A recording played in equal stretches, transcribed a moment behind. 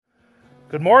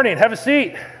Good morning. Have a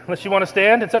seat. Unless you want to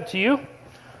stand, it's up to you.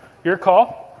 Your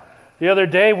call. The other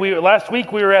day, last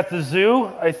week we were at the zoo.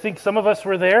 I think some of us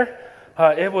were there.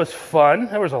 It was fun.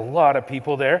 There was a lot of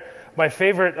people there. My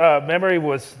favorite memory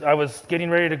was I was getting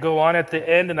ready to go on at the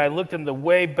end, and I looked in the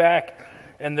way back,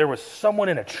 and there was someone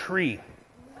in a tree.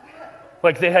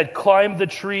 Like they had climbed the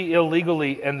tree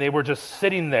illegally, and they were just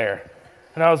sitting there.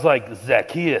 And I was like,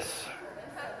 Zacchaeus,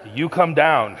 you come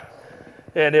down.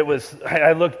 And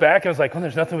I looked back and I was like, well,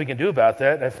 there's nothing we can do about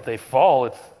that. If they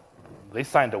fall, they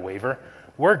signed a waiver.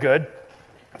 We're good.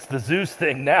 It's the zoo's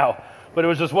thing now. But it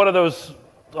was just one of those,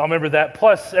 I'll remember that.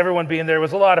 Plus, everyone being there. It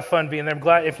was a lot of fun being there. I'm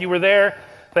glad if you were there,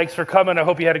 thanks for coming. I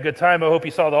hope you had a good time. I hope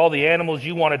you saw all the animals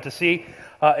you wanted to see.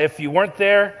 If you weren't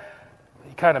there,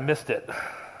 you kind of missed it.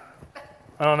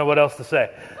 I don't know what else to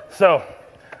say. So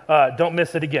don't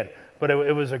miss it again. But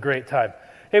it was a great time.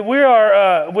 Hey,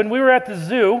 when we were at the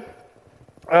zoo,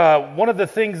 one of the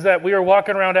things that we were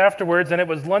walking around afterwards, and it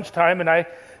was lunchtime, and I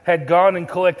had gone and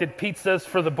collected pizzas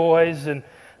for the boys, and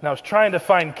I was trying to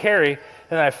find Carrie,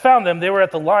 and I found them. They were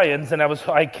at the Lions, and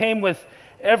I came with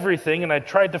everything, and I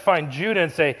tried to find Judah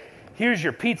and say, here's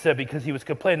your pizza, because he was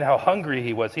complaining how hungry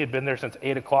he was. He had been there since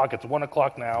 8 o'clock. It's 1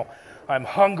 o'clock now. I'm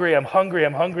hungry.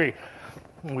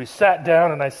 And we sat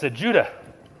down, and I said, Judah,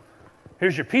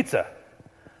 here's your pizza.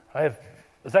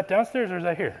 Is that downstairs or is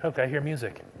that here? Okay, I hear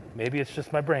music. Maybe it's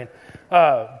just my brain.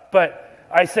 But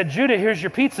I said, Judah, here's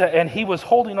your pizza. And he was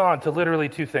holding on to literally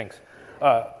two things.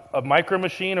 A micro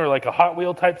machine or like a Hot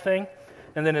Wheel type thing.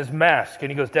 And then his mask. And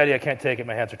he goes, Daddy, I can't take it.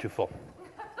 My hands are too full.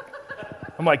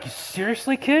 I'm like, you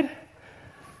seriously, kid?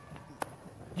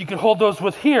 You can hold those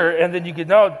with here. And then you can,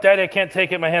 no, Daddy, I can't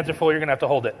take it. My hands are full. You're going to have to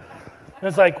hold it. And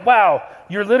it's like, wow,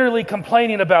 you're literally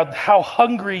complaining about how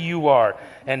hungry you are.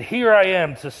 And here I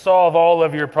am to solve all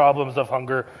of your problems of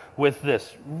hunger with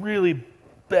this really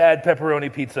bad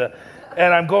pepperoni pizza.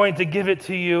 And I'm going to give it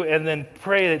to you and then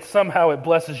pray that somehow it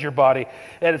blesses your body.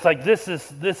 And it's like, this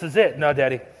is it. No,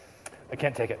 Daddy, I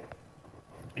can't take it.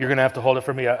 You're going to have to hold it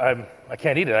for me. I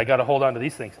can't eat it. I got to hold on to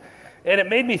these things. And it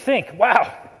made me think,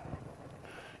 wow,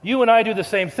 you and I do the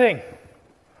same thing.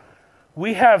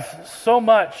 We have so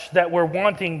much that we're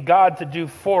wanting God to do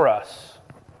for us.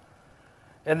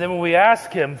 And then when we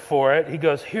ask him for it, he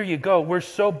goes, here you go. We're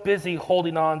so busy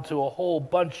holding on to a whole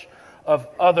bunch of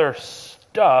other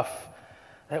stuff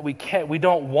that we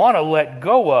don't want to let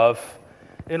go of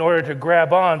in order to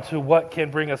grab on to what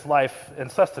can bring us life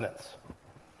and sustenance.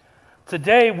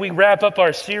 Today, we wrap up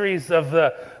our series of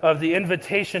the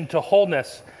invitation to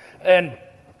wholeness. And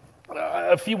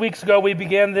a few weeks ago, we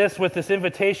began this with this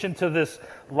invitation to this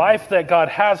life that God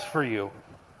has for you.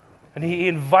 And he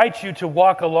invites you to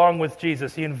walk along with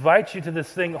Jesus. He invites you to this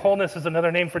thing. Wholeness is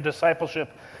another name for discipleship.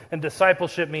 And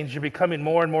discipleship means you're becoming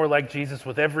more and more like Jesus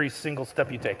with every single step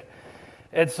you take.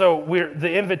 And so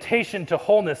the invitation to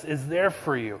wholeness is there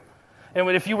for you. And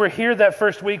if you were here that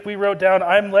first week, we wrote down,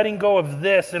 I'm letting go of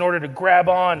this in order to grab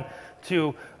on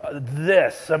to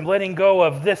this. I'm letting go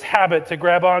of this habit to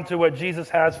grab on to what Jesus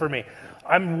has for me.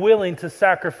 I'm willing to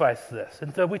sacrifice this.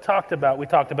 And so we talked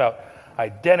about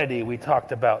identity, we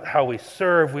talked about how we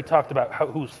serve, we talked about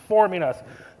who's forming us,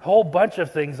 a whole bunch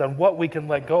of things on what we can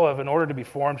let go of in order to be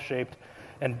formed, shaped,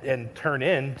 and turn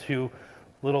into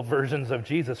little versions of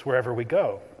Jesus wherever we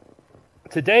go.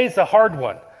 Today's a hard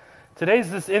one.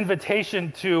 Today's this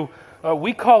invitation to,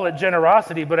 we call it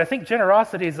generosity, but I think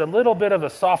generosity is a little bit of a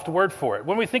soft word for it.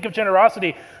 When we think of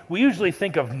generosity, we usually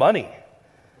think of money.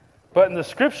 But in the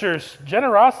scriptures,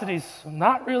 generosity's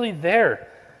not really there.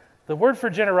 The word for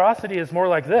generosity is more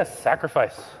like this,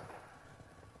 sacrifice.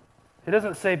 It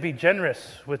doesn't say be generous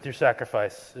with your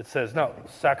sacrifice. It says, no,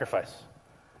 sacrifice.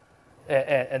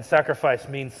 And sacrifice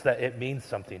means that it means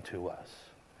something to us.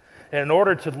 And in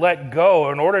order to let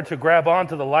go, in order to grab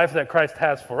onto the life that Christ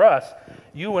has for us,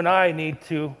 you and I need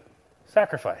to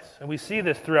sacrifice. And we see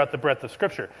this throughout the breadth of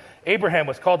Scripture. Abraham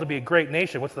was called to be a great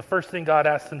nation. What's the first thing God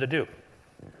asked him to do?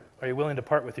 Are you willing to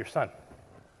part with your son?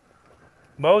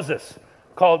 Moses,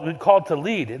 called to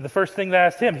lead. And the first thing they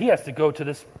asked him, he has to go to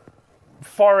this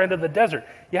far end of the desert.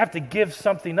 You have to give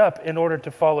something up in order to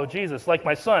follow Jesus. Like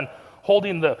my son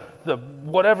holding the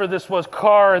whatever this was,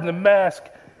 car and the mask.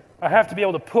 I have to be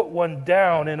able to put one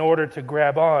down in order to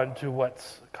grab on to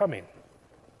what's coming.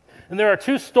 And there are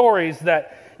two stories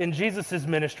that in Jesus'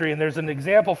 ministry, and there's an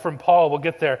example from Paul, we'll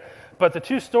get there, but the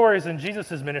two stories in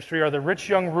Jesus' ministry are the rich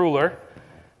young ruler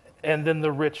and then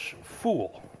the rich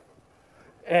fool.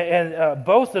 And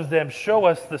both of them show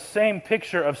us the same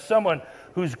picture of someone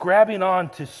who's grabbing on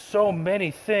to so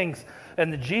many things,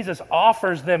 and Jesus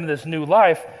offers them this new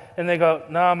life, and they go,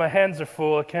 nah, my hands are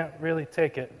full, I can't really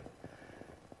take it.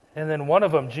 And then one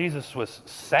of them, Jesus was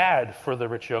sad for the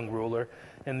rich young ruler.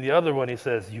 And the other one, he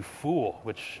says, you fool,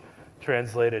 which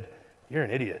translated, you're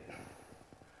an idiot.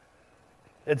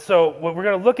 And so we're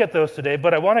going to look at those today,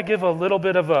 but I want to give a little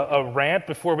bit of a rant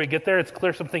before we get there. It's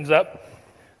clear some things up.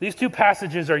 These two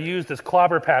passages are used as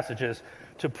clobber passages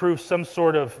to prove some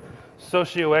sort of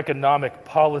socioeconomic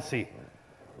policy.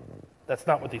 That's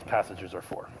not what these passages are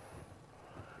for.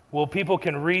 Well, people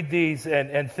can read these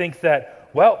and think that,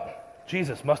 well,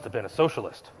 Jesus must have been a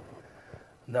socialist.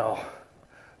 No.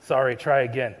 Sorry, try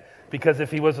again. Because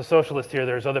if he was a socialist here,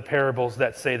 there's other parables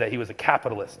that say that he was a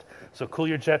capitalist. So cool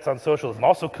your jets on socialism.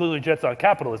 Also cool your jets on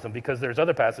capitalism, because there's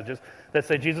other passages that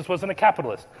say Jesus wasn't a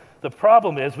capitalist. The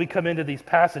problem is we come into these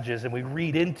passages and we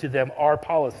read into them our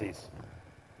policies.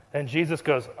 And Jesus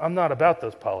goes, I'm not about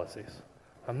those policies.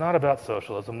 I'm not about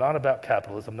socialism. I'm not about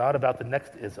capitalism. I'm not about the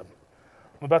next ism.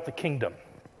 I'm about the kingdom.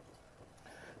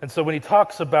 And so when he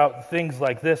talks about things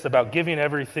like this, about giving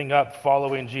everything up,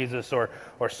 following Jesus, or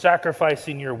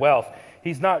sacrificing your wealth,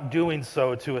 he's not doing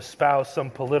so to espouse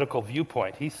some political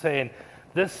viewpoint. He's saying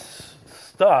this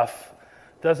stuff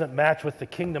doesn't match with the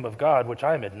kingdom of God, which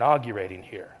I'm inaugurating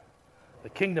here. The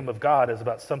kingdom of God is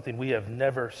about something we have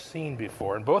never seen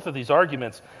before. And both of these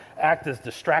arguments act as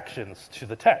distractions to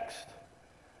the text.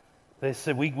 They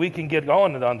say we can get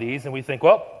going on these and we think,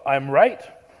 well, I'm right.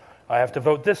 I have to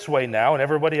vote this way now, and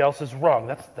everybody else is wrong.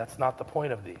 That's not the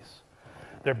point of these.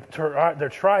 They're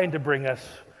trying to bring us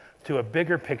to a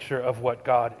bigger picture of what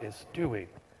God is doing.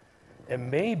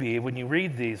 And maybe when you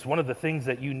read these, one of the things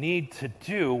that you need to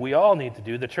do, we all need to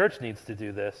do, the church needs to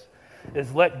do this,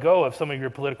 is let go of some of your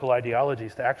political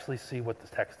ideologies to actually see what the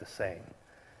text is saying.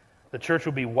 The church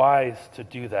will be wise to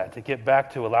do that, to get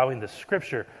back to allowing the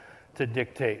Scripture to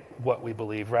dictate what we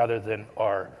believe rather than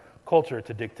our culture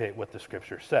to dictate what the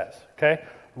Scripture says. Okay?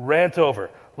 Rant over.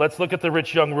 Let's look at the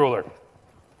rich young ruler.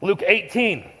 Luke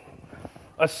 18.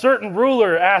 A certain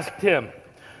ruler asked him,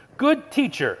 good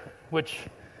teacher, which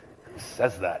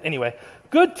says that. Anyway,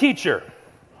 good teacher,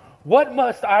 what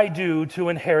must I do to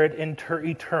inherit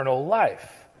eternal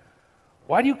life?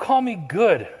 Why do you call me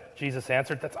good? Jesus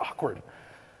answered. That's awkward.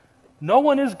 No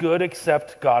one is good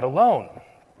except God alone.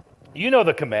 You know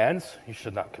the commands. You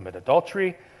should not commit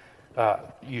adultery.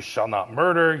 You shall not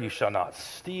murder, you shall not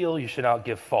steal, you shall not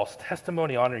give false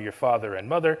testimony, honor your father and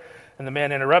mother. And the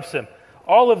man interrupts him.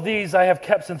 All of these I have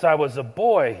kept since I was a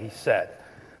boy, he said.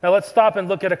 Now let's stop and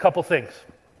look at a couple things.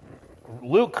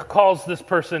 Luke calls this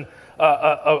person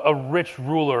a rich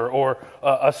ruler or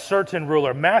a certain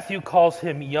ruler. Matthew calls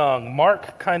him young.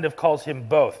 Mark kind of calls him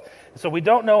both. So we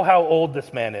don't know how old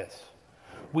this man is.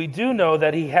 We do know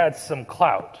that he had some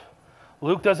clout.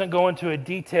 Luke doesn't go into a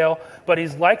detail, but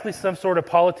he's likely some sort of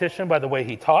politician by the way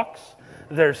he talks.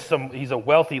 He's a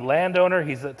wealthy landowner.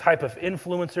 He's a type of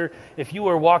influencer. If you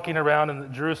were walking around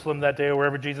in Jerusalem that day or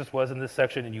wherever Jesus was in this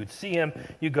section and you'd see him,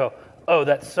 you'd go, oh,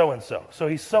 that's so-and-so. So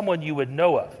he's someone you would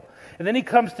know of. And then he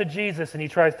comes to Jesus and he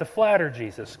tries to flatter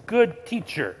Jesus. Good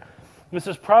teacher. This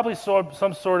is probably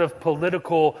some sort of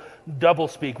political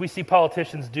doublespeak. We see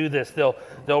politicians do this.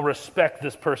 They'll respect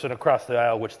this person across the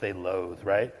aisle, which they loathe,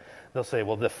 right? They'll say,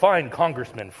 well, the fine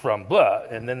congressman from blah,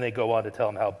 and then they go on to tell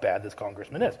him how bad this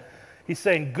congressman is. He's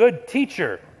saying, good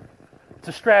teacher. It's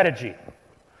a strategy.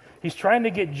 He's trying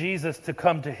to get Jesus to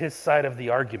come to his side of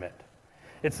the argument.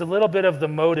 It's a little bit of the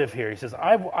motive here. He says,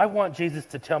 I want Jesus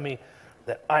to tell me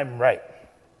that I'm right,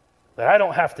 that I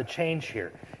don't have to change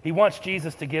here. He wants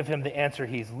Jesus to give him the answer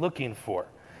he's looking for.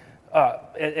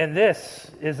 And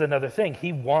this is another thing.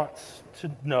 He wants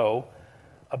to know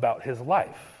about his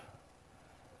life.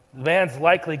 The man's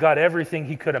likely got everything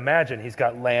he could imagine. He's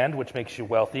got land, which makes you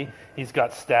wealthy. He's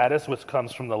got status, which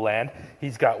comes from the land.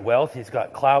 He's got wealth. He's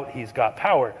got clout. He's got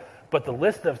power. But the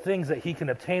list of things that he can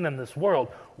obtain in this world,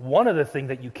 one of the things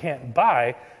that you can't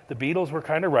buy, the Beatles were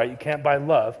kind of right, you can't buy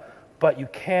love, but you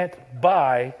can't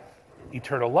buy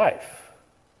eternal life.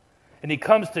 And he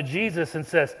comes to Jesus and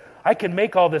says, I can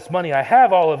make all this money. I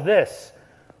have all of this.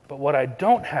 But what I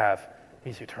don't have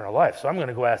is eternal life. So I'm going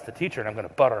to go ask the teacher, and I'm going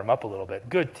to butter him up a little bit.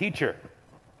 Good teacher,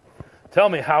 tell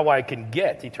me how I can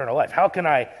get eternal life. How can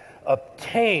I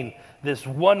obtain this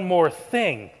one more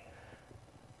thing?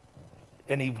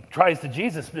 And he tries to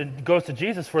Jesus, and goes to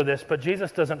Jesus for this, but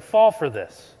Jesus doesn't fall for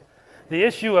this. The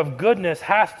issue of goodness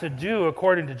has to do,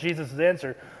 according to Jesus'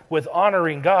 answer, with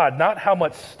honoring God, not how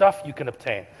much stuff you can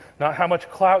obtain, not how much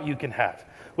clout you can have,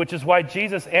 which is why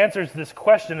Jesus answers this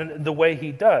question in the way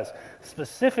he does.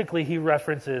 Specifically, he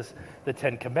references the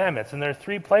Ten Commandments. And there are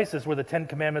three places where the Ten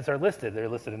Commandments are listed. They're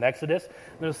listed in Exodus,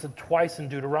 and they're listed twice in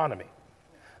Deuteronomy.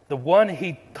 The one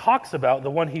he talks about,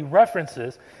 the one he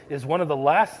references, is one of the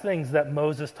last things that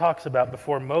Moses talks about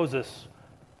before Moses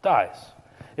dies.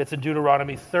 It's in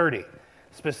Deuteronomy 30,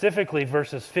 specifically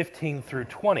verses 15 through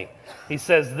 20. He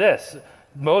says this,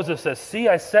 Moses says, "See,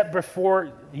 I set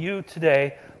before you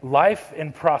today life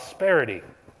and prosperity,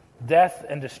 death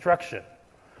and destruction.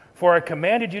 For I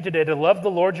commanded you today to love the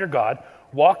Lord your God,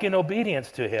 walk in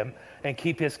obedience to him, and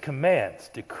keep his commands,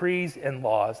 decrees, and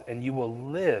laws, and you will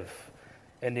live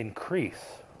and increase.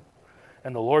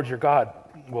 And the Lord your God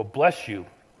will bless you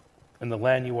in the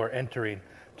land you are entering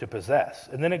to possess."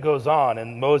 And then it goes on,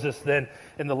 and Moses then,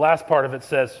 in the last part of it,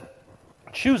 says,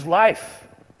 choose life.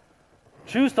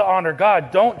 Choose to honor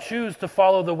God. Don't choose to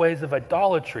follow the ways of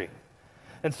idolatry.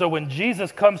 And so when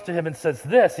Jesus comes to him and says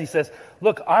this, he says,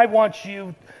 look, I want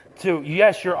you to,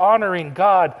 yes, you're honoring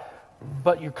God,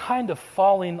 but you're kind of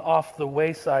falling off the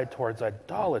wayside towards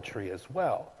idolatry as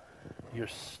well. Your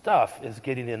stuff is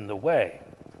getting in the way.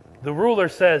 The ruler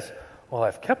says, well,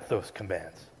 I've kept those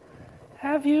commands.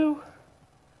 Have you?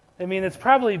 I mean, it's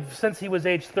probably since he was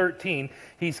age 13,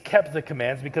 he's kept the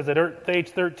commands, because at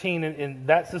age 13 in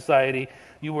that society,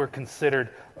 you were considered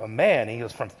a man. He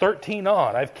goes, from 13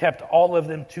 on, I've kept all of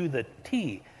them to the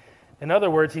T. In other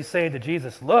words, he's saying to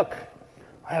Jesus, look,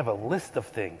 I have a list of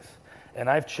things, and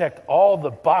I've checked all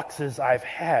the boxes I've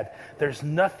had. There's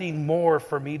nothing more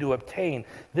for me to obtain.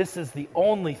 This is the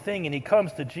only thing. And he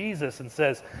comes to Jesus and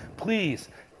says, please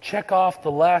check off the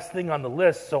last thing on the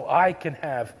list so I can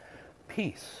have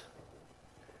peace.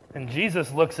 And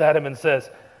Jesus looks at him and says,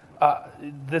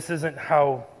 this isn't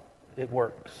how it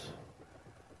works.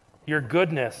 Your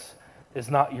goodness is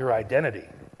not your identity.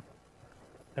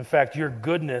 In fact, your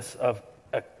goodness of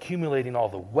accumulating all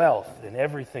the wealth and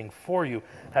everything for you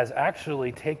has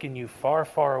actually taken you far,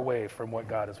 far away from what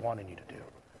God is wanting you to do.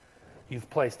 You've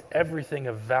placed everything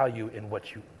of value in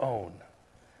what you own,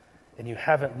 and you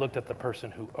haven't looked at the person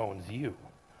who owns you,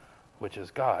 which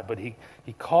is God. But he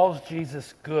calls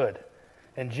Jesus good,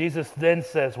 and Jesus then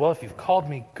says, well, if you've called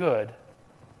me good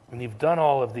and you've done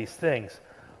all of these things,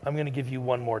 I'm going to give you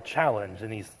one more challenge.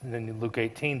 And he's in Luke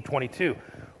 18:22.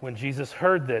 When Jesus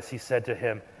heard this, he said to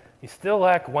him, you still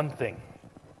lack one thing.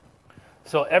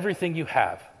 Sell everything you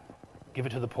have, give it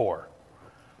to the poor,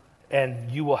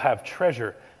 and you will have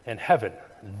treasure in heaven.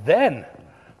 Then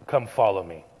come follow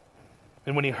me.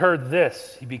 And when he heard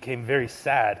this, he became very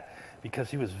sad because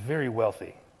he was very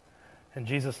wealthy. And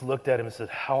Jesus looked at him and said,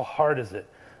 how hard is it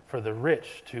for the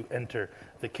rich to enter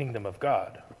the kingdom of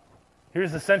God?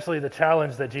 Here's essentially the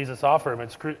challenge that Jesus offers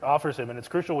him, and it's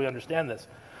crucial we understand this.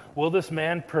 Will this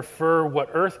man prefer what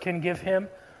earth can give him,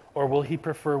 or will he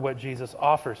prefer what Jesus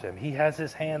offers him? He has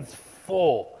his hands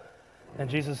full, and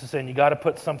Jesus is saying, you got to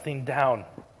put something down.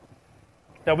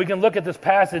 Now, we can look at this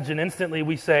passage, and instantly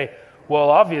we say, well,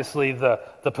 obviously the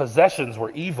possessions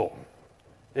were evil.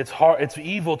 It's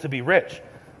evil to be rich.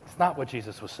 It's not what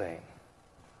Jesus was saying.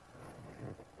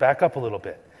 Back up a little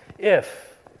bit.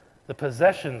 If the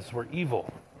possessions were evil,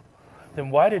 then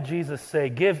why did Jesus say,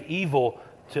 give evil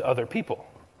to other people?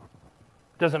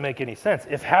 Doesn't make any sense.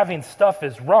 If having stuff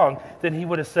is wrong, then he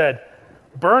would have said,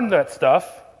 burn that stuff.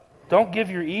 Don't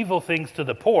give your evil things to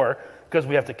the poor, because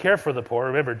we have to care for the poor.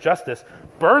 Remember, justice.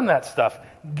 Burn that stuff.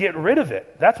 Get rid of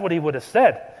it. That's what he would have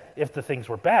said if the things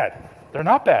were bad. They're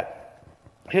not bad.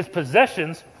 His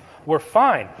possessions were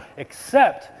fine,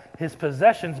 except his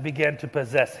possessions began to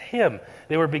possess him.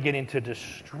 They were beginning to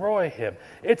destroy him.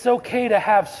 It's okay to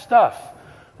have stuff,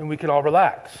 and we can all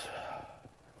relax.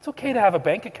 It's okay to have a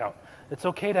bank account. It's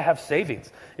okay to have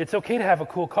savings. It's okay to have a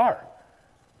cool car.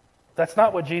 That's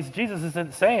not what Jesus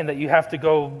isn't saying, that you have to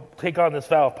go take on this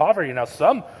vow of poverty. Now,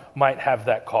 some might have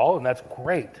that call, and that's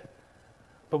great.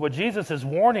 But what Jesus is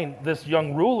warning this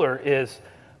young ruler is,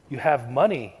 you have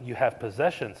money, you have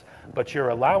possessions, but you're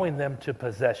allowing them to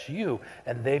possess you,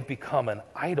 and they've become an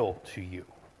idol to you.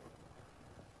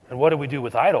 And what do we do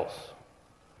with idols?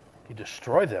 You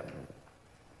destroy them.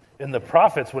 And the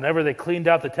prophets, whenever they cleaned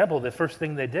out the temple, the first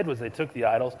thing they did was they took the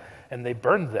idols and they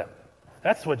burned them.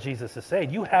 That's what Jesus is saying.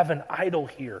 You have an idol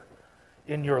here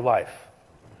in your life.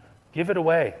 Give it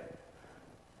away.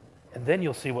 And then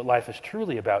you'll see what life is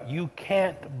truly about. You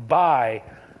can't buy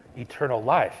eternal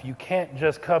life. You can't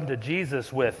just come to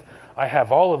Jesus with, I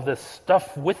have all of this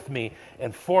stuff with me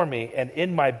and for me and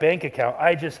in my bank account.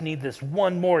 I just need this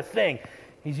one more thing.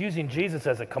 He's using Jesus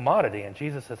as a commodity, and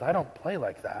Jesus says, I don't play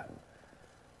like that.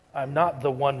 I'm not the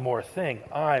one more thing.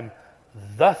 I'm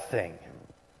the thing.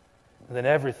 And then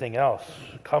everything else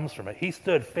comes from it. He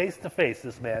stood face to face,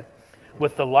 this man,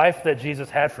 with the life that Jesus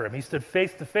had for him. He stood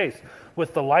face to face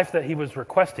with the life that he was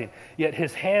requesting, yet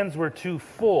his hands were too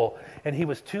full and he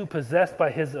was too possessed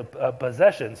by his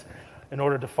possessions in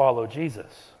order to follow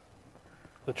Jesus.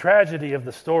 The tragedy of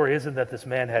the story isn't that this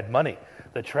man had money.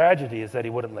 The tragedy is that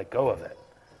he wouldn't let go of it.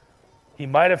 He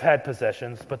might have had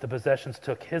possessions, but the possessions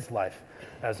took his life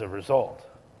as a result.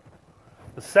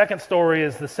 The second story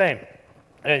is the same.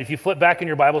 And if you flip back in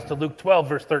your Bibles to Luke 12,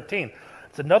 verse 13,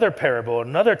 it's another parable.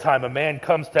 Another time a man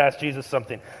comes to ask Jesus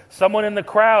something. Someone in the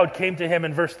crowd came to him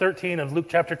in verse 13 of Luke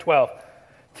chapter 12.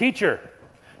 Teacher,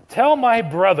 tell my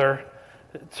brother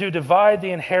to divide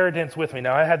the inheritance with me.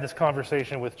 Now, I had this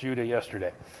conversation with Judah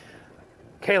yesterday.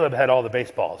 Caleb had all the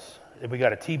baseballs, and we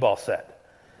got a T-ball set.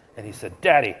 And he said,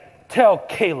 Daddy, tell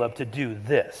Caleb to do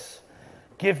this.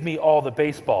 Give me all the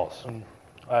baseballs. And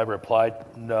I replied,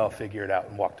 no, figure it out,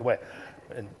 and walked away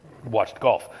and watched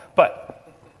golf. But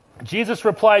Jesus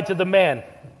replied to the man,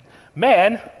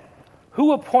 Man,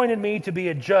 who appointed me to be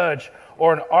a judge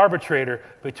or an arbitrator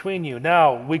between you?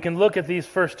 Now, we can look at these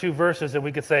first two verses and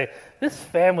we could say, this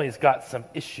family's got some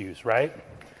issues, right?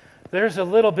 There's a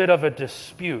little bit of a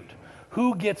dispute.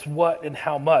 Who gets what and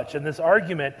how much? And this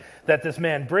argument that this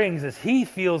man brings is he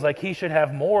feels like he should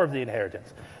have more of the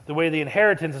inheritance. The way the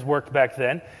inheritance is worked back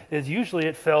then is usually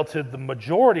it fell to the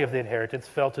majority of the inheritance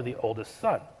fell to the oldest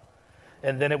son.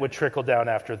 And then it would trickle down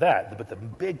after that. But the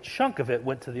big chunk of it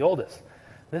went to the oldest.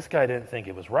 This guy didn't think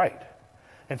it was right.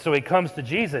 And so he comes to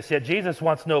Jesus, yet Jesus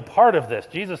wants no part of this.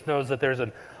 Jesus knows that there's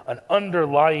an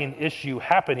underlying issue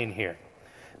happening here.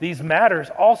 These matters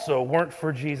also weren't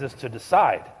for Jesus to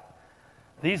decide.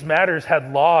 These matters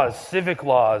had laws, civic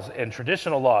laws and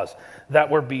traditional laws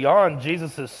that were beyond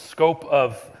Jesus' scope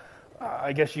of,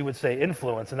 I guess you would say,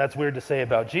 influence. And that's weird to say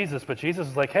about Jesus, but Jesus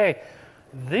is like, hey,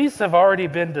 these have already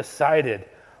been decided.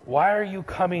 Why are you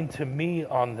coming to me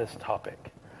on this topic?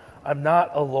 I'm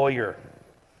not a lawyer.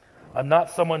 I'm not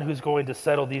someone who's going to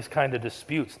settle these kind of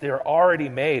disputes. They're already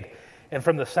made. And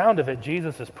from the sound of it,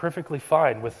 Jesus is perfectly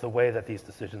fine with the way that these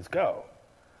decisions go.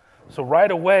 So right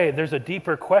away, there's a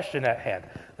deeper question at hand.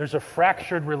 There's a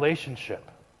fractured relationship.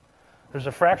 There's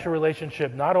a fractured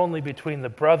relationship not only between the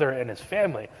brother and his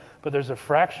family, but there's a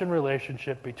fractured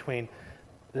relationship between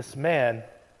this man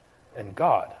and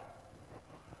God.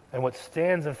 And what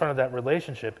stands in front of that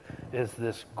relationship is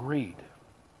this greed.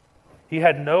 He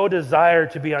had no desire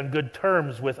to be on good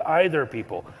terms with either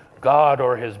people, God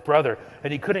or his brother,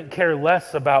 and he couldn't care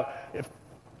less about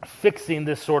fixing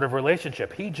this sort of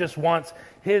relationship. He just wants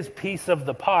his piece of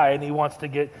the pie, and he wants to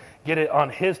get it on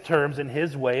his terms and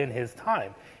his way and his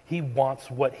time. He wants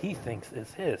what he thinks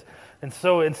is his. And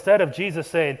so instead of Jesus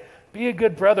saying, be a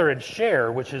good brother and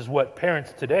share, which is what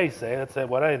parents today say, that's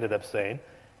what I ended up saying,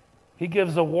 he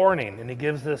gives a warning, and he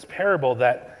gives this parable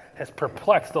that has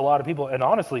perplexed a lot of people and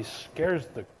honestly scares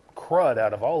the crud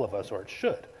out of all of us, or it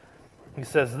should. He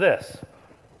says this,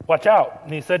 watch out.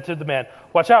 And he said to the man,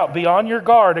 watch out, be on your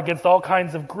guard against all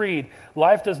kinds of greed.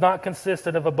 Life does not consist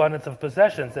of abundance of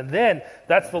possessions. And then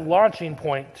that's the launching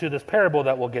point to this parable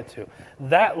that we'll get to.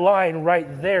 That line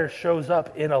right there shows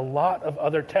up in a lot of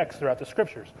other texts throughout the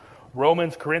scriptures.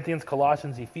 Romans, Corinthians,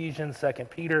 Colossians, Ephesians, 2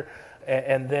 Peter,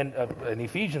 and then in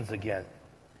Ephesians again.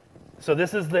 So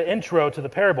this is the intro to the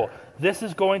parable. This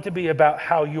is going to be about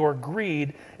how your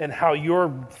greed and how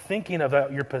your thinking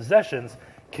about your possessions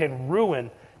can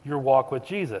ruin your walk with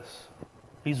Jesus.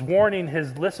 He's warning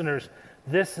his listeners,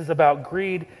 this is about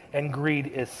greed, and greed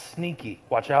is sneaky.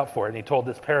 Watch out for it. And he told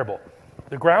this parable.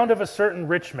 The ground of a certain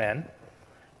rich man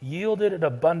yielded an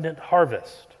abundant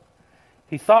harvest.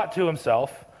 He thought to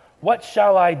himself, what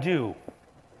shall I do?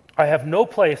 I have no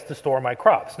place to store my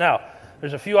crops. Now,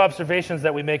 there's a few observations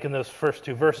that we make in those first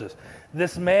two verses.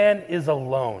 This man is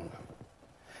alone.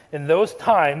 In those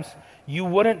times, you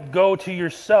wouldn't go to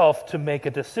yourself to make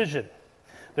a decision.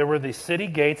 There were these city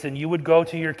gates, and you would go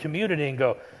to your community and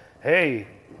go, hey,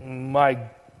 my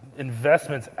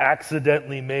investments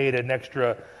accidentally made an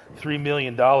extra $3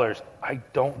 million. I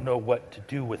don't know what to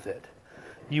do with it.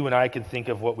 You and I can think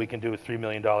of what we can do with $3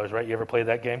 million, right? You ever play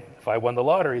that game? If I won the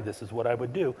lottery, this is what I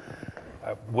would do.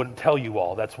 I wouldn't tell you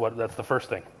all. That's the first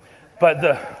thing.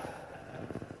 But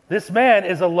this man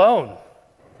is alone.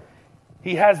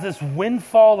 He has this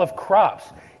windfall of crops.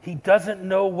 He doesn't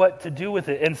know what to do with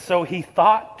it. And so he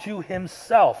thought to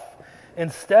himself,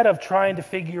 instead of trying to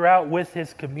figure out with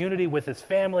his community, with his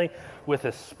family, with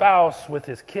his spouse, with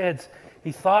his kids,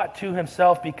 he thought to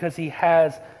himself because he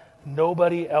has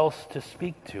nobody else to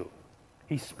speak to.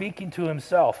 He's speaking to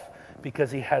himself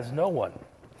because he has no one.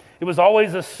 It was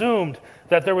always assumed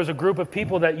that there was a group of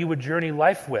people that you would journey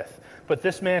life with. But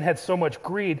this man had so much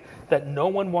greed that no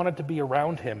one wanted to be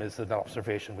around him, is an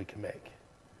observation we can make.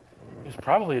 He was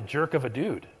probably a jerk of a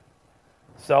dude.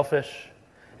 Selfish.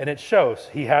 And it shows.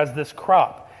 He has this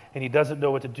crop, and he doesn't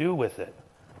know what to do with it.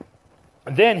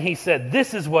 And then he said,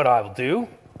 this is what I'll do.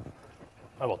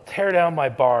 I will tear down my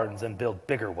barns and build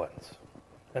bigger ones.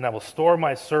 And I will store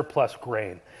my surplus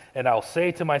grain. And I'll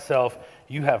say to myself,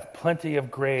 you have plenty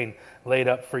of grain laid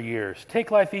up for years.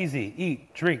 Take life easy,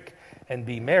 eat, drink, and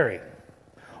be merry.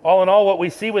 All in all, what we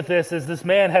see with this is this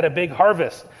man had a big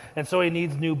harvest, and so he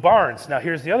needs new barns. Now,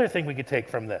 here's the other thing we could take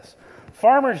from this.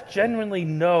 Farmers generally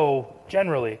know,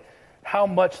 how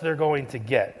much they're going to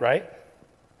get, right?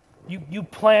 You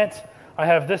plant, I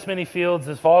have this many fields,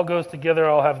 this fall goes together,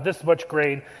 I'll have this much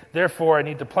grain, therefore I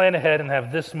need to plan ahead and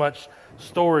have this much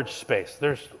storage space.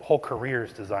 There's whole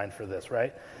careers designed for this,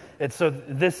 right? And so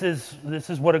this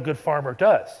is what a good farmer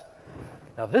does.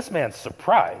 Now, this man's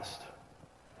surprised.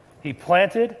 He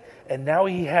planted, and now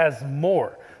he has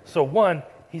more. So one,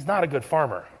 he's not a good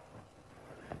farmer.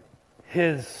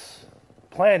 His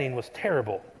planning was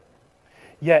terrible.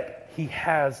 Yet, he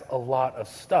has a lot of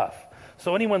stuff.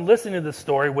 So anyone listening to this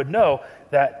story would know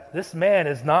that this man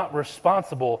is not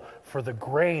responsible for the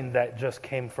grain that just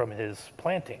came from his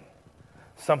planting.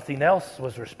 Something else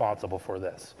was responsible for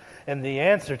this. And the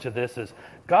answer to this is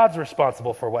God's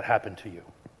responsible for what happened to you.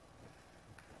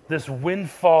 This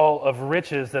windfall of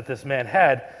riches that this man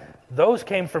had, those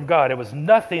came from God. It was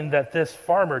nothing that this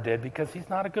farmer did because he's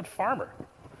not a good farmer.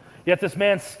 Yet this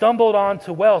man stumbled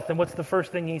onto wealth, and what's the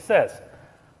first thing he says?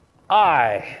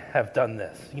 I have done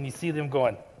this. And you see them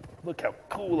going, look how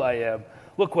cool I am.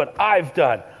 Look what I've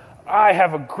done. I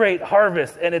have a great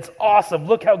harvest, and it's awesome.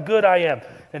 Look how good I am.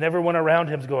 And everyone around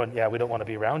him's going, yeah, we don't want to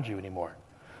be around you anymore.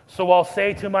 So I'll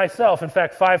say to myself, in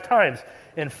fact, 5 times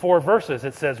in 4 verses,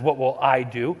 it says, what will I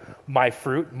do? My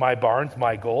fruit, my barns,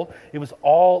 my gold. It was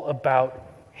all about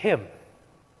him.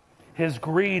 His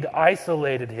greed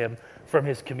isolated him from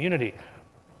his community,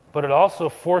 but it also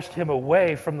forced him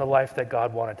away from the life that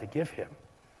God wanted to give him.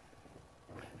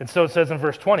 And so it says in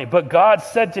verse 20, but God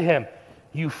said to him,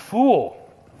 you fool.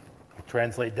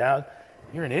 Translate down,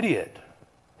 you're an idiot.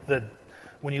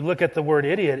 When you look at the word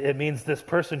idiot, it means this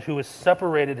person who has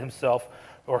separated himself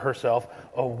or herself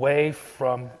away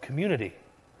from community,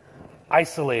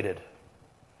 isolated.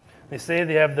 They say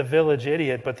they have the village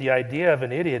idiot, but the idea of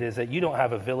an idiot is that you don't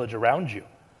have a village around you.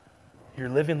 You're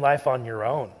living life on your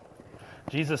own.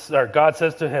 God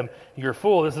says to him, you're a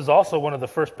fool. This is also one of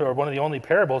the only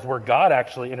parables where God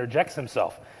actually interjects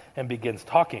himself and begins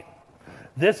talking.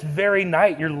 This very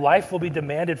night, your life will be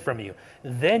demanded from you.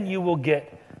 Then who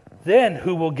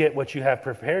will get what you have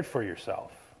prepared for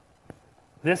yourself?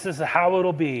 This is how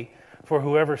it'll be for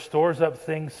whoever stores up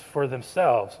things for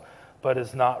themselves, but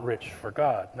is not rich for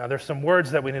God. Now, there's some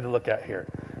words that we need to look at here.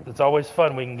 It's always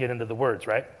fun when we can get into the words,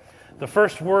 right? The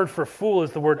first word for fool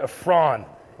is the word ephron. You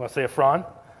want to say ephron?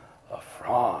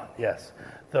 Ephron, yes.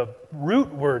 The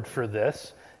root word for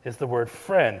this is the word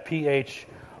phren, P-H-R-E-N,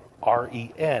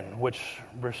 which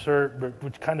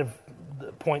kind of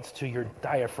points to your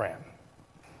diaphragm,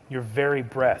 your very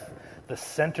breath, the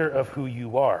center of who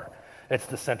you are. It's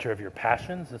the center of your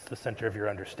passions. It's the center of your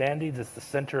understandings. It's the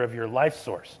center of your life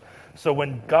source. So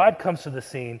when God comes to the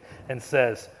scene and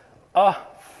says,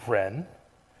 friend,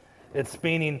 it's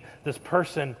meaning this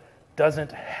person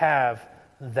doesn't have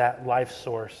that life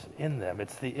source in them.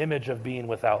 It's the image of being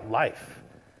without life.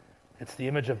 It's the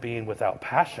image of being without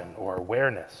passion or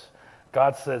awareness.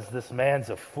 God says this man's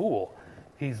a fool.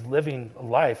 He's living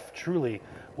life truly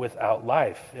without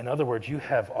life. In other words, you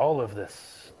have all of this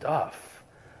stuff,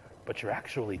 but you're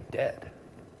actually dead.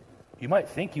 You might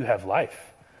think you have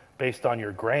life based on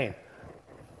your grain,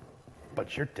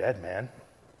 but you're dead, man.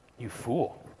 You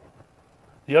fool.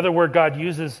 The other word God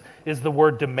uses is the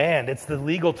word demand. It's the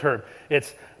legal term.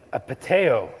 It's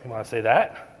apeteo. You want to say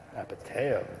that?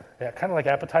 Apeteo. Yeah, kind of like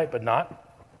appetite, but not.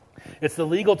 It's the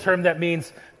legal term that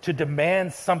means to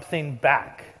demand something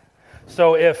back.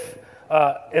 So if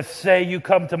say you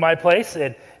come to my place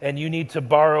and you need to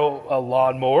borrow a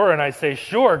lawnmower, and I say,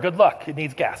 sure, good luck, it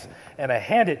needs gas, and I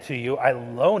hand it to you, I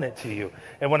loan it to you.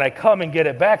 And when I come and get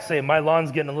it back, say my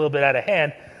lawn's getting a little bit out of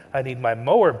hand, I need my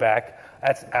mower back,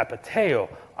 that's apeteo.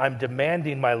 I'm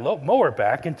demanding my mower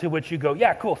back, into which you go,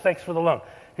 yeah, cool, thanks for the loan.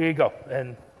 Here you go.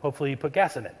 And hopefully you put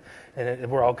gas in it, and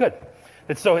we're all good.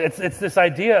 And so it's this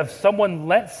idea of someone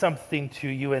lent something to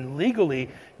you, and legally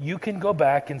you can go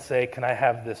back and say, can I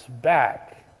have this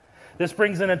back? This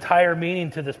brings an entire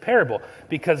meaning to this parable,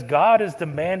 because God is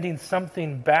demanding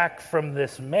something back from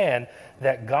this man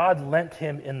that God lent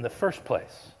him in the first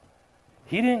place.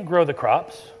 He didn't grow the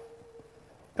crops.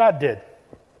 God did.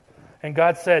 And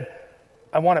God said,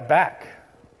 I want it back.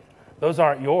 Those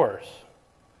aren't yours.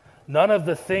 None of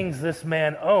the things this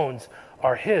man owns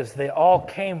are his. They all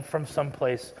came from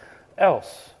someplace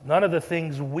else. None of the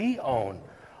things we own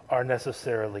are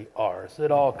necessarily ours.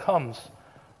 It all comes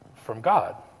from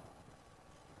God.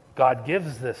 God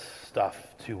gives this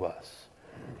stuff to us.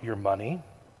 Your money,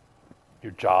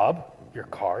 your job, your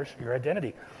cars, your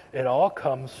identity. It all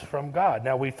comes from God.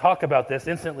 Now, we talk about this,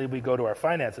 instantly we go to our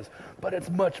finances, but it's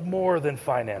much more than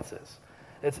finances.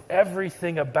 It's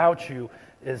everything about you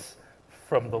is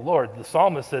from the Lord. The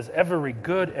psalmist says, every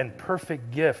good and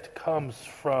perfect gift comes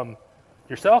from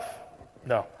yourself?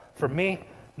 No. From me?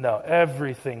 No.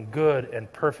 Everything good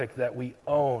and perfect that we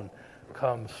own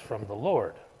comes from the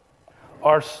Lord.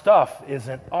 Our stuff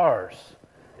isn't ours.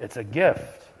 It's a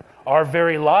gift. Our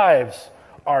very lives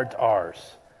aren't ours.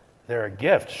 They're a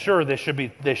gift. Sure, they should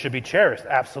be cherished.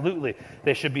 Absolutely.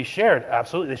 They should be shared.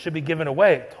 Absolutely. They should be given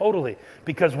away. Totally.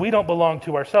 Because we don't belong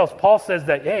to ourselves. Paul says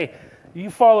that, hey, you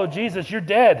follow Jesus, you're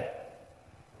dead.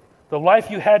 The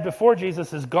life you had before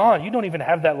Jesus is gone. You don't even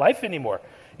have that life anymore.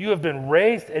 You have been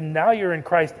raised and now you're in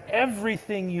Christ.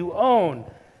 Everything you own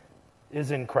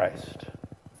is in Christ.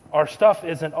 Our stuff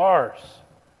isn't ours.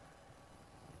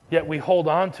 Yet we hold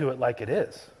on to it like it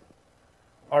is.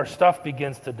 Our stuff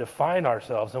begins to define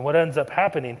ourselves. And what ends up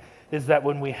happening is that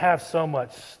when we have so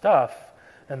much stuff,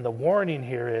 and the warning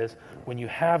here is when you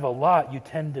have a lot, you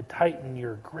tend to tighten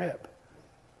your grip.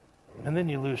 And then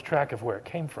you lose track of where it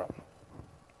came from.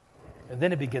 And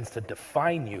then it begins to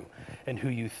define you and who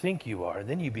you think you are. And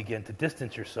then you begin to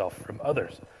distance yourself from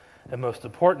others. And most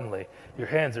importantly, your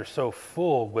hands are so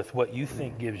full with what you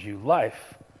think gives you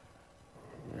life,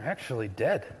 you're actually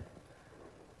dead.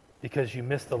 Because you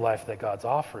miss the life that God's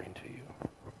offering to you.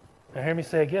 Now hear me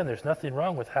say again, there's nothing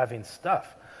wrong with having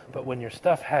stuff. But when your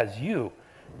stuff has you,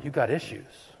 you got issues.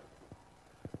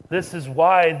 This is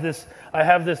why I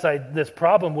have this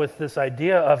problem with this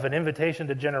idea of an invitation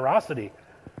to generosity.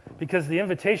 Because the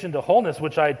invitation to wholeness,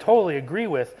 which I totally agree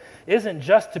with, isn't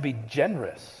just to be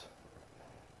generous.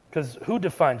 Because who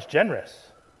defines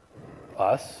generous?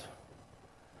 Us.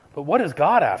 But what is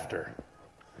God after?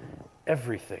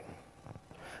 Everything.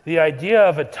 The idea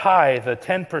of a tithe, the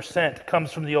 10%,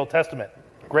 comes from the Old Testament.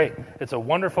 Great. It's a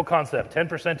wonderful concept.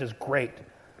 10% is great.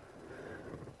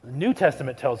 The New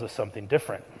Testament tells us something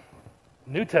different.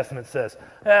 The New Testament says,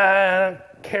 I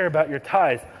don't care about your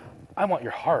tithe. I want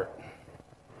your heart.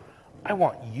 I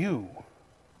want you.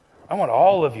 I want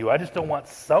all of you. I just don't want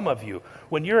some of you.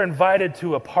 When you're invited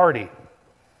to a party,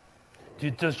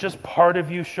 does just part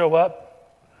of you show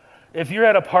up? If you're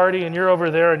at a party and you're over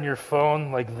there on your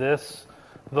phone like this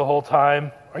the whole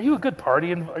time, are you a good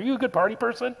party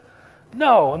person?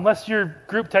 No, unless you're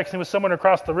group texting with someone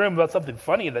across the room about something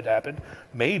funny that happened,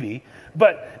 maybe.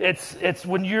 But it's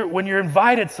when you're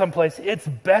invited someplace, it's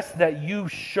best that you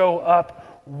show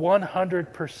up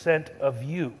 100% of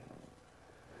you.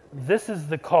 This is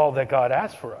the call that God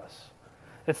asks for us.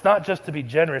 It's not just to be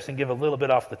generous and give a little bit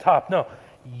off the top. No,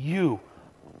 you,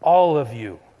 all of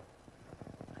you.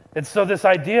 And so this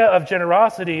idea of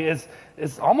generosity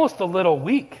is almost a little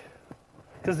weak,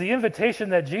 because the invitation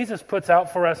that Jesus puts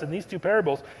out for us in these two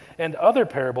parables and other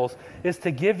parables is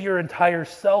to give your entire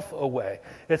self away.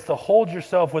 It's to hold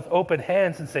yourself with open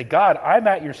hands and say, God, I'm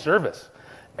at your service.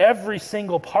 Every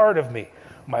single part of me,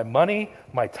 my money,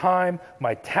 my time,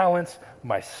 my talents,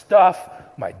 my stuff,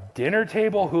 my dinner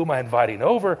table, who am I inviting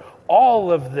over,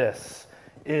 all of this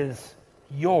is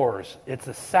yours. It's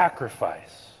a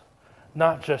sacrifice.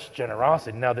 Not just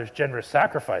generosity. Now, there's generous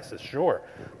sacrifices, sure,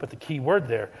 but the key word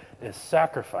there is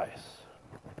sacrifice.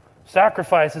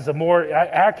 Sacrifice is a more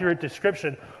accurate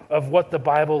description of what the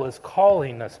Bible is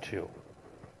calling us to.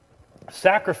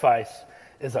 Sacrifice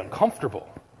is uncomfortable.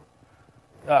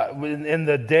 In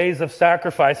the days of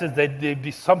sacrifices, they'd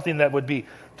be something that would be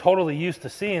totally used to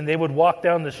seeing. They would walk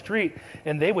down the street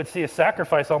and they would see a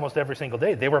sacrifice almost every single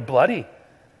day. They were bloody.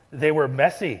 They were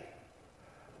messy.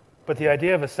 But the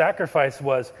idea of a sacrifice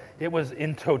was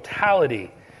in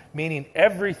totality, meaning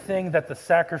everything that the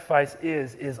sacrifice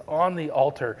is on the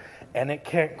altar and it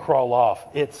can't crawl off.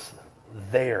 It's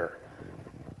there.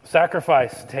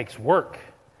 Sacrifice takes work,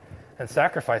 and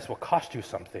sacrifice will cost you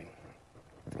something.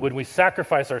 When we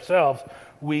sacrifice ourselves,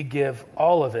 we give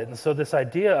all of it. And so this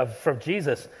idea from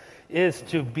Jesus is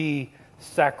to be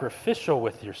sacrificial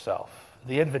with yourself.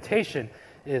 The invitation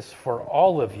is for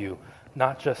all of you,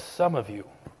 not just some of you.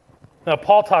 Now,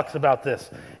 Paul talks about this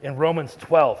in Romans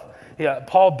 12.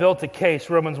 Paul built a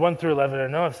case, Romans 1 through 11. I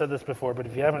know I've said this before, but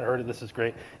if you haven't heard it, this is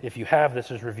great. If you have,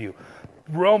 this is review.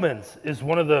 Romans is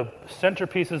one of the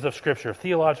centerpieces of Scripture,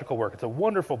 theological work. It's a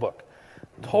wonderful book,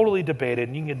 totally debated,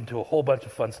 and you can get into a whole bunch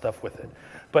of fun stuff with it.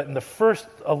 But in the first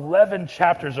 11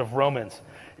 chapters of Romans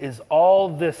is all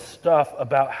this stuff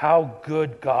about how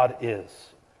good God is.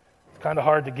 It's kind of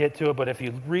hard to get to it, but if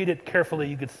you read it carefully,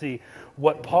 you can see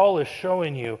what Paul is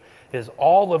showing you is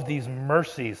all of these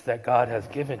mercies that God has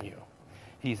given you.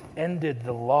 He's ended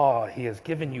the law. He has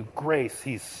given you grace.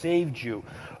 He's saved you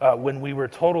when we were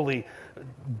totally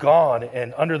gone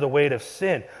and under the weight of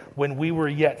sin. When we were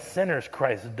yet sinners,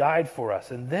 Christ died for us.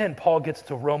 And then Paul gets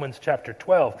to Romans chapter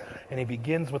 12, and he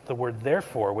begins with the word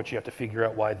therefore, which you have to figure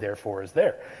out why therefore is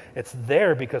there. It's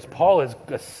there because Paul has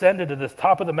ascended to this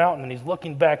top of the mountain, and he's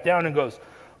looking back down and goes,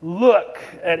 look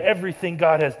at everything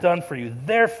God has done for you.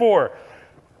 Therefore,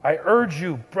 I urge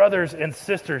you, brothers and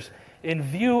sisters, in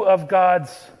view of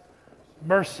God's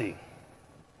mercy,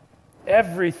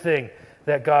 everything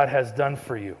that God has done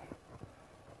for you,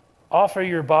 offer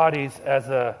your bodies as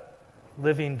a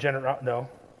living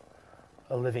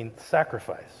a living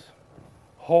sacrifice,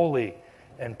 holy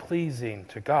and pleasing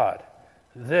to God.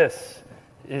 This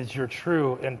is your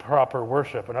true and proper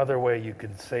worship. Another way you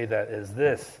could say that is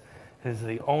this is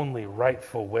the only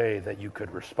rightful way that you could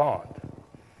respond.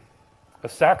 A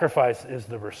sacrifice is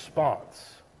the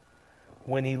response.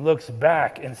 When he looks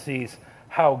back and sees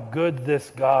how good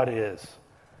this God is,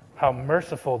 how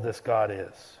merciful this God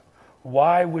is,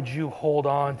 why would you hold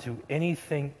on to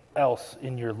anything else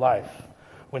in your life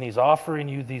when he's offering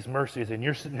you these mercies and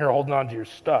you're sitting here holding on to your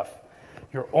stuff?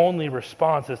 Your only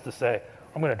response is to say,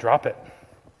 I'm going to drop it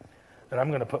and I'm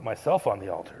going to put myself on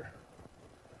the altar,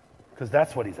 because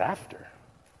that's what he's after.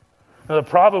 Now, the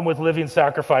problem with living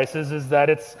sacrifices is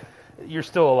that you're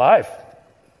still alive.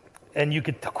 And you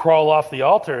could crawl off the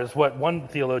altar, is what one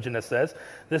theologian says.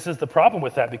 This is the problem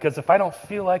with that, because if I don't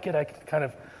feel like it, I can kind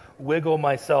of wiggle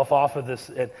myself off of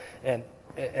this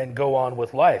and go on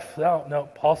with life. No,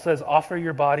 Paul says, offer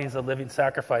your body as a living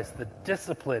sacrifice. The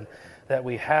discipline that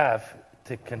we have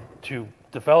to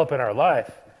develop in our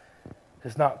life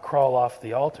is not crawl off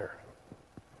the altar.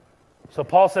 So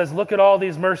Paul says, look at all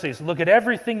these mercies. Look at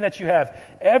everything that you have.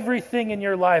 Everything in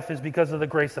your life is because of the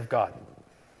grace of God.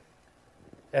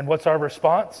 And what's our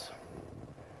response?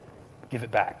 Give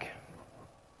it back.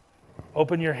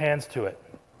 Open your hands to it.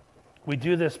 We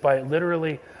do this by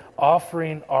literally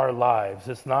offering our lives.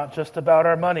 It's not just about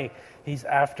our money. He's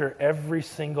after every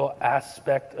single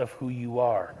aspect of who you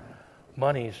are.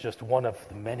 Money is just one of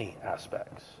the many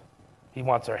aspects. He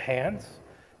wants our hands.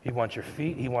 He wants your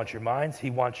feet. He wants your minds. He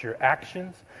wants your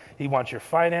actions. He wants your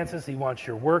finances. He wants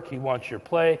your work. He wants your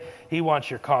play. He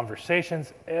wants your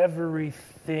conversations.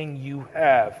 Everything you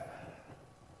have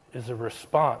is a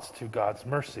response to God's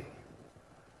mercy.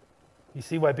 You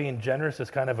see why being generous is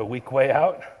kind of a weak way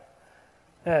out?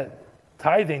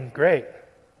 Tithing, great.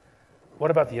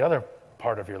 What about the other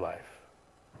part of your life?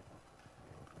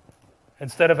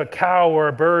 Instead of a cow or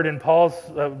a bird in Paul's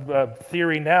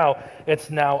theory now,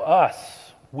 it's now us.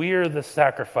 We're the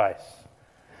sacrifice.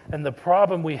 And the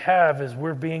problem we have is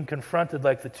we're being confronted,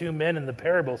 like the two men in the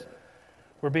parables,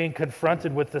 we're being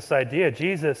confronted with this idea.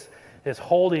 Jesus is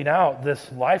holding out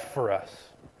this life for us.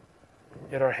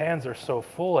 Yet our hands are so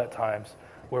full at times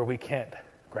where we can't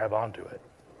grab onto it.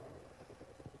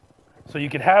 So you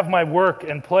can have my work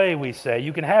and play, we say.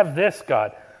 You can have this,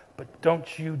 God, but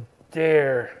don't you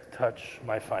dare touch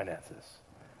my finances.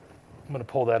 I'm going to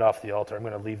pull that off the altar. I'm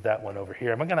going to leave that one over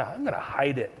here. I'm going to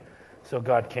hide it so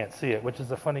God can't see it, which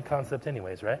is a funny concept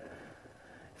anyways, right?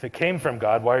 If it came from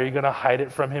God, why are you going to hide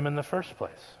it from him in the first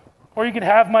place? Or you can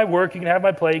have my work, you can have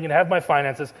my play, you can have my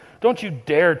finances. Don't you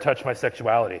dare touch my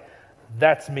sexuality.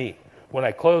 That's me. When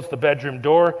I close the bedroom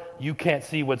door, you can't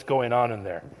see what's going on in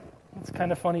there. It's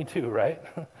kind of funny too, right?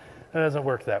 It doesn't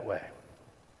work that way.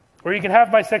 Or you can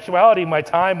have my sexuality, my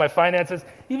time, my finances,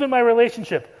 even my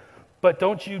relationship. But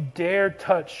don't you dare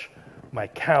touch my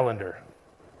calendar.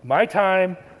 My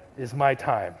time is my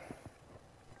time.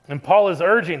 And Paul is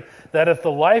urging that if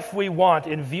the life we want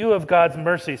in view of God's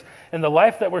mercies and the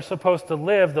life that we're supposed to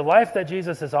live, the life that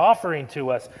Jesus is offering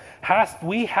to us,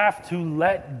 we have to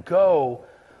let go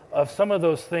of some of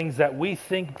those things that we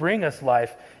think bring us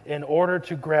life in order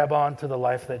to grab on to the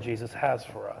life that Jesus has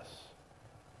for us.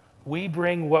 We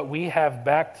bring what we have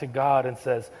back to God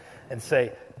and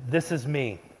say, this is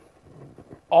me.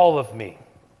 All of me.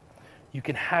 You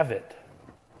can have it.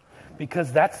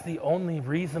 Because that's the only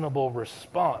reasonable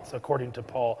response, according to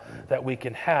Paul, that we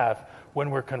can have when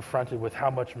we're confronted with how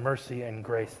much mercy and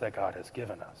grace that God has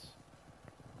given us.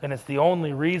 And it's the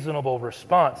only reasonable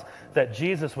response that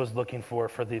Jesus was looking for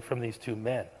from these two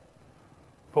men.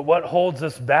 But what holds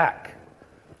us back?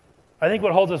 I think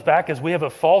what holds us back is we have a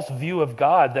false view of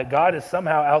God, that God is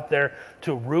somehow out there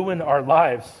to ruin our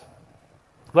lives.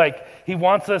 Like he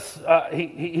wants us,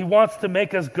 he wants to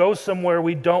make us go somewhere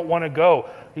we don't want to go.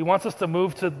 He wants us to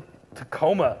move to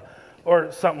Tacoma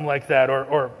or something like that,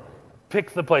 or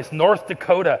pick the place, North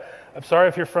Dakota. I'm sorry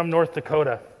if you're from North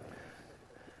Dakota.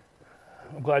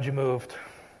 I'm glad you moved.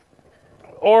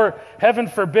 Or heaven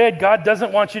forbid, God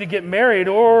doesn't want you to get married.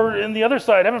 Or in the other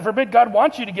side, heaven forbid, God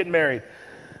wants you to get married.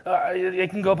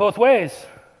 It can go both ways.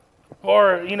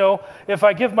 Or, if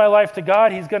I give my life to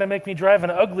God, he's going to make me drive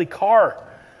an ugly car,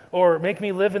 or make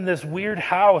me live in this weird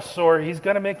house, or he's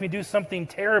going to make me do something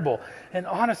terrible. And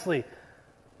honestly,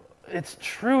 it's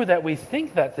true that we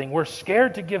think that thing. We're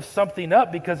scared to give something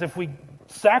up because if we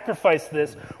sacrifice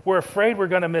this, we're afraid we're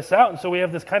going to miss out. And so we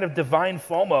have this kind of divine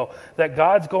FOMO that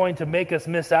God's going to make us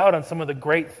miss out on some of the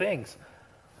great things.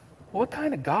 What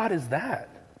kind of God is that?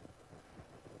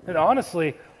 And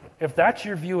honestly, if that's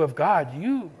your view of God,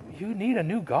 you need a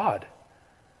new God.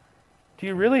 Do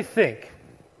you really think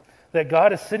that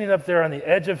God is sitting up there on the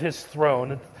edge of his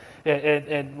throne,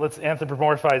 and let's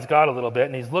anthropomorphize God a little bit,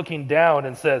 and he's looking down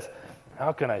and says,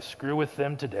 how can I screw with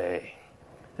them today?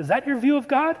 Is that your view of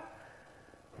God?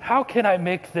 How can I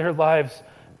make their lives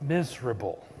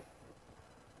miserable?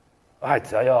 I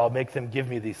tell you, I'll make them give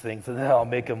me these things, and then I'll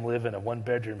make them live in a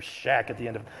one-bedroom shack at the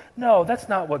end of it. No, that's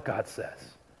not what God says.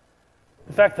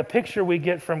 In fact, the picture we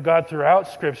get from God throughout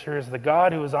Scripture is the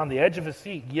God who is on the edge of his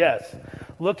seat, yes,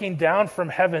 looking down from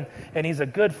heaven, and he's a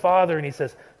good father, and he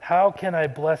says, how can I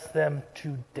bless them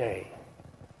today?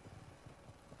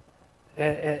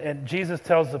 And Jesus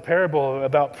tells the parable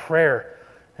about prayer,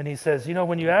 and he says,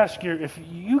 when you ask if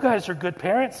you guys are good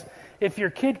parents, if your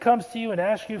kid comes to you and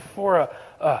asks you for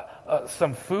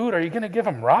some food, are you going to give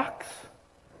them rocks?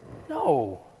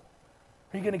 No.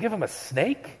 Are you going to give them a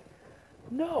snake?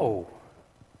 No.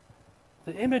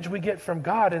 The image we get from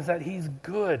God is that he's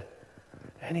good.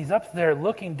 And he's up there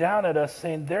looking down at us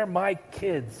saying, they're my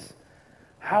kids.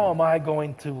 How am I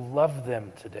going to love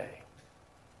them today?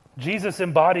 Jesus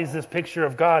embodies this picture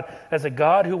of God as a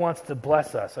God who wants to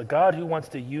bless us, a God who wants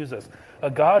to use us, a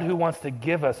God who wants to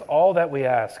give us all that we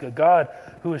ask, a God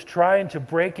who is trying to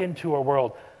break into our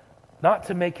world, not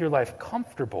to make your life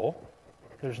comfortable.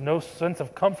 There's no sense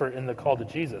of comfort in the call to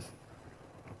Jesus,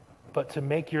 but to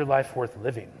make your life worth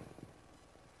living,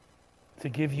 to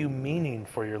give you meaning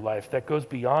for your life that goes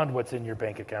beyond what's in your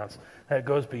bank accounts, that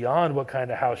goes beyond what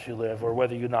kind of house you live, or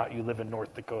whether or not you live in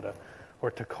North Dakota or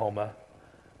Tacoma.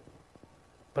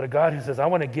 But a God who says, I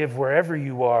want to give wherever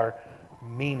you are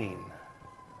meaning.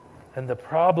 And the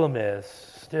problem is,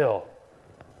 still,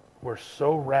 we're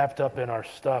so wrapped up in our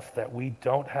stuff that we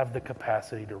don't have the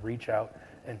capacity to reach out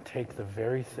and take the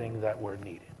very thing that we're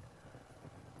needing.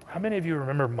 How many of you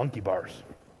remember monkey bars?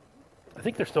 I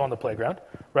think they're still on the playground,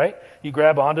 right? You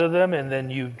grab onto them and then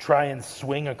you try and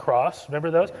swing across.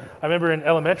 Remember those? I remember in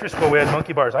elementary school we had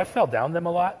monkey bars. I fell down them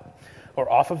a lot,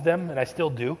 or off of them, and I still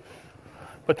do.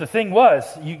 But the thing was,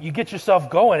 you get yourself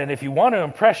going, and if you want to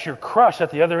impress your crush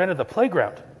at the other end of the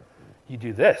playground, you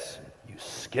do this. You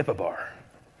skip a bar,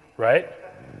 right?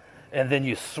 And then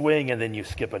you swing, and then you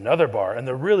skip another bar. And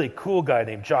the really cool guy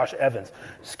named Josh Evans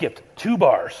skipped 2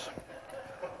 bars.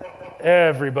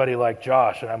 Everybody liked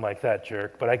Josh, and I'm like, that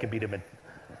jerk, but I beat him in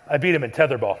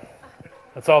tetherball.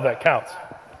 That's all that counts.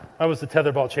 I was the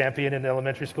tetherball champion in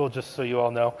elementary school, just so you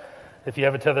all know. If you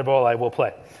have a tetherball, I will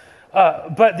play.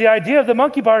 But the idea of the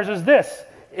monkey bars is this.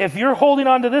 If you're holding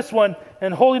on to this one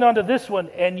and holding on to this one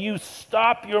and you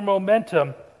stop your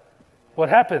momentum, what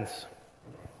happens?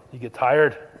 You get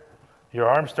tired. Your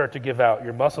arms start to give out.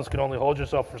 Your muscles can only hold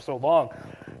yourself for so long.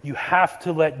 You have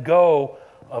to let go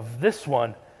of this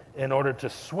one in order to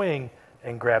swing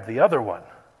and grab the other one.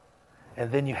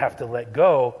 And then you have to let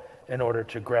go in order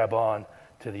to grab on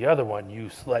to the other one. You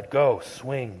let go,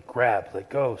 swing, grab, let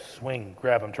go, swing,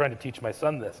 grab. I'm trying to teach my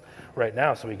son this right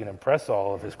now so he can impress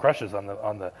all of his crushes on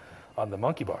the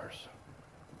monkey bars.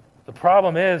 The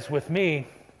problem is with me,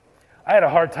 I had a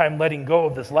hard time letting go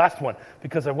of this last one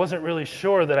because I wasn't really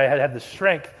sure that I had the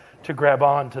strength to grab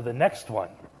on to the next one.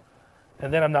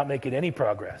 And then I'm not making any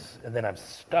progress. And then I'm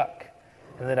stuck.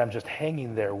 And then I'm just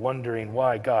hanging there wondering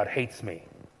why God hates me.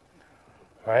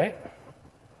 Right?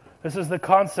 This is the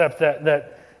concept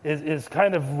that is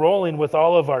kind of rolling with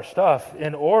all of our stuff.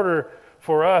 In order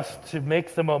for us to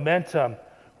make the momentum,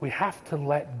 we have to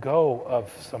let go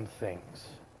of some things.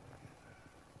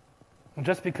 And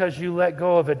just because you let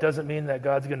go of it doesn't mean that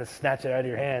God's going to snatch it out of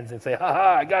your hands and say, ha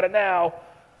ha, I got it now.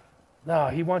 No,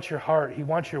 he wants your heart. He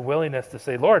wants your willingness to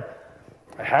say, Lord,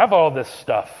 I have all this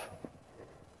stuff.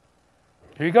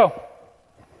 Here you go.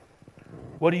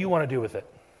 What do you want to do with it?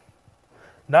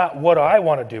 Not what I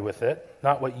want to do with it,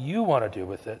 not what you want to do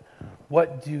with it.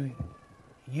 What do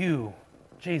you,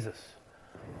 Jesus,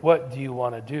 what do you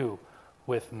want to do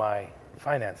with my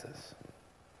finances?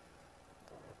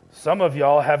 Some of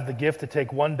y'all have the gift to take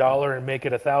 $1 and make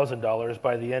it $1,000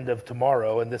 by the end of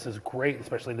tomorrow, and this is great,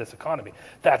 especially in this economy.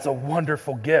 That's a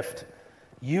wonderful gift.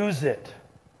 Use it.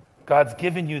 God's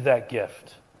given you that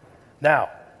gift. Now,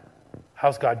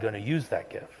 how's God going to use that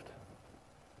gift?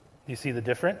 You see the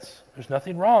difference? There's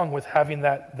nothing wrong with having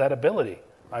that ability.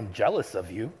 I'm jealous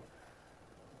of you.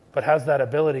 But how's that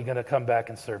ability going to come back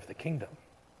and serve the kingdom?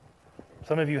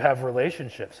 Some of you have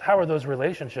relationships. How are those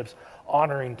relationships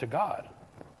honoring to God?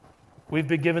 We've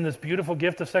been given this beautiful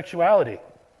gift of sexuality.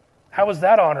 How is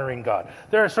that honoring God?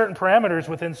 There are certain parameters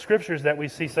within scriptures that we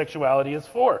see sexuality is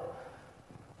for.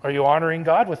 Are you honoring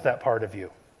God with that part of you?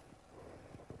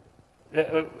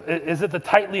 Is it the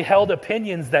tightly held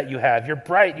opinions that you have? You're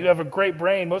bright. You have a great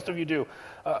brain. Most of you do.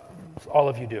 All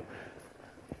of you do.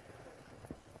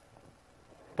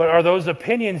 But are those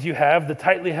opinions you have, the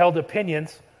tightly held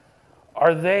opinions,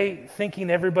 are they thinking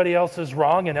everybody else is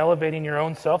wrong and elevating your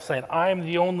own self, saying, I'm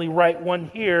the only right one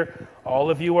here. All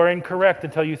of you are incorrect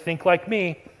until you think like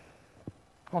me.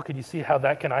 Well, can you see how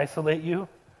that can isolate you?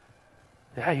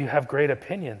 Yeah, you have great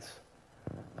opinions.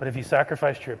 But have you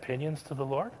sacrificed your opinions to the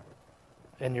Lord?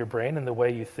 In your brain and the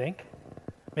way you think?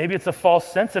 Maybe it's a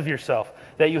false sense of yourself,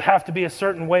 that you have to be a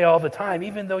certain way all the time,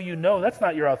 even though you know that's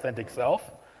not your authentic self.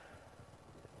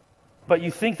 But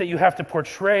you think that you have to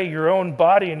portray your own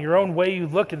body and your own way you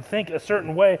look and think a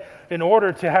certain way in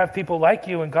order to have people like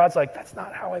you, and God's like, that's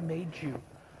not how I made you.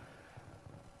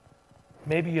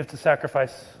 Maybe you have to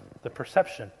sacrifice the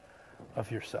perception of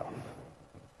yourself.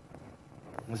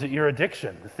 Is it your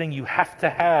addiction, the thing you have to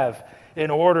have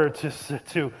in order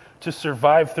to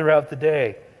survive throughout the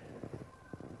day?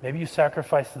 Maybe you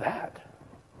sacrifice that.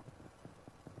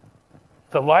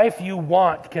 The life you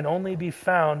want can only be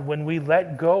found when we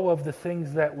let go of the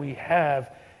things that we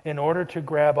have in order to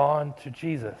grab on to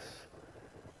Jesus.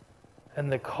 And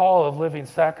the call of living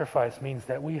sacrifice means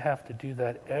that we have to do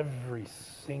that every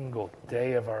single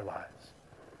day of our lives.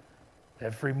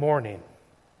 Every morning,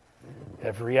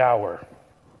 every hour.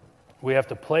 We have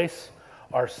to place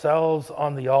ourselves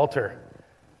on the altar,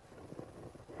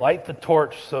 light the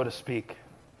torch, so to speak,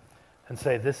 and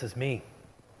say, this is me,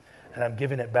 and I'm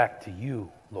giving it back to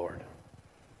you, Lord.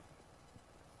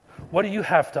 What do you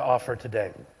have to offer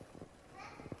today?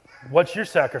 What's your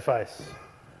sacrifice?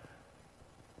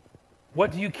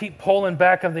 What do you keep pulling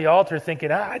back of the altar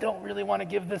thinking, I don't really want to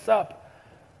give this up?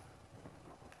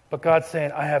 But God's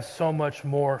saying, I have so much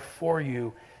more for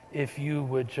you if you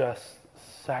would just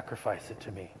sacrifice it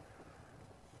to me.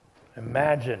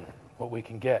 Imagine what we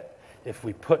can get if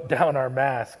we put down our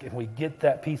mask and we get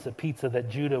that piece of pizza that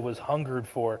Judah was hungered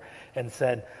for and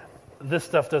said, this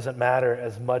stuff doesn't matter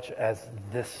as much as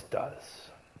this does.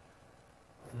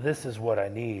 This is what I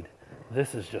need.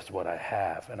 This is just what I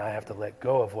have, and I have to let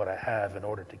go of what I have in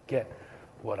order to get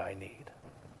what I need.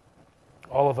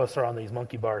 All of us are on these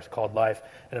monkey bars called life,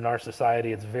 and in our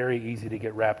society, it's very easy to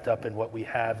get wrapped up in what we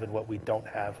have and what we don't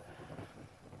have.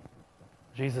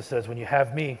 Jesus says, when you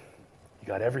have me, you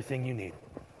got everything you need.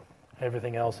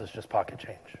 Everything else is just pocket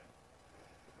change.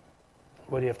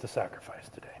 What do you have to sacrifice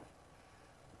today?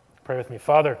 Pray with me.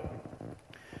 Father,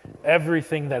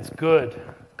 everything that's good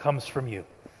comes from you.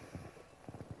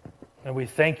 And we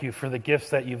thank you for the gifts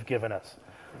that you've given us.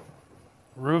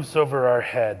 Roofs over our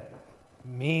head,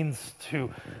 means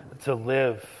to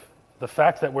live, the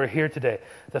fact that we're here today,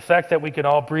 the fact that we can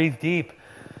all breathe deep,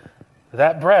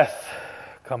 that breath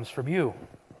comes from you.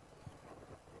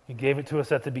 You gave it to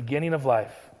us at the beginning of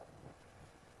life.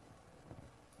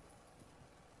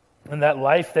 And that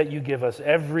life that you give us,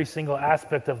 every single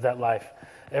aspect of that life,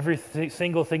 every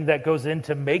single thing that goes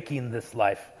into making this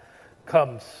life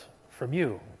comes from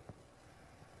you.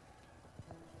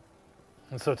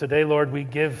 And so today, Lord, we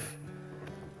give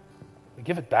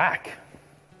it back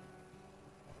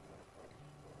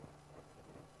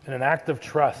in an act of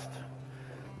trust,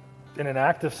 in an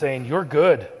act of saying, you're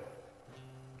good.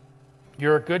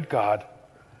 You're a good God,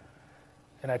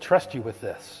 and I trust you with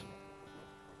this.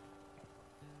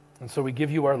 And so we give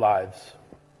you our lives.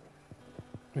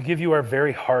 We give you our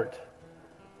very heart,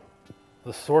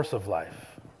 the source of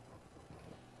life.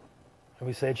 And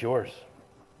we say it's yours.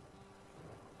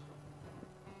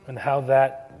 And how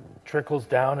that trickles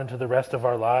down into the rest of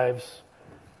our lives,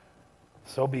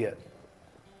 so be it.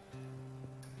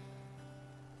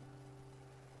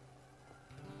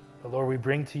 But Lord, we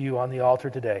bring to you on the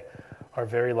altar today our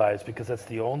very lives, because that's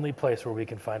the only place where we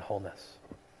can find wholeness.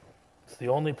 It's the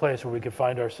only place where we can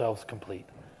find ourselves complete.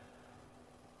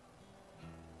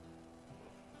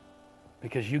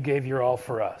 Because you gave your all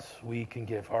for us, we can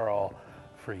give our all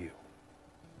for you.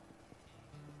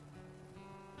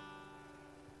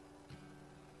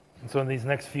 And so in these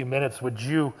next few minutes, would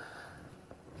you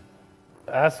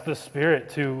ask the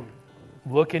Spirit to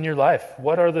look in your life?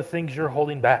 What are the things you're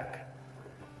holding back?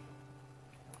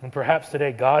 And perhaps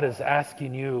today God is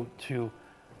asking you to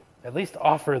at least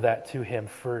offer that to Him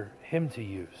for Him to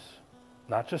use.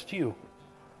 Not just you,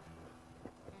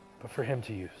 but for Him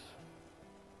to use.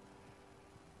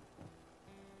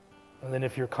 And then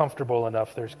if you're comfortable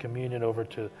enough, there's communion over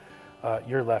to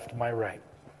your left, my right,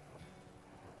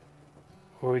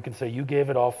 where we can say, you gave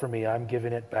it all for me, I'm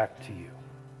giving it back to you.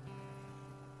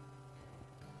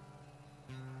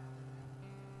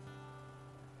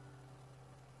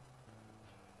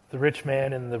 The rich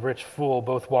man and the rich fool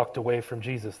both walked away from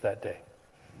Jesus that day.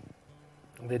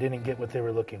 They didn't get what they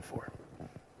were looking for.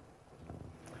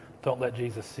 Don't let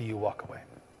Jesus see you walk away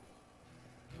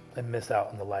and miss out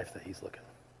on the life that He's looking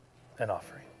and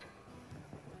offering.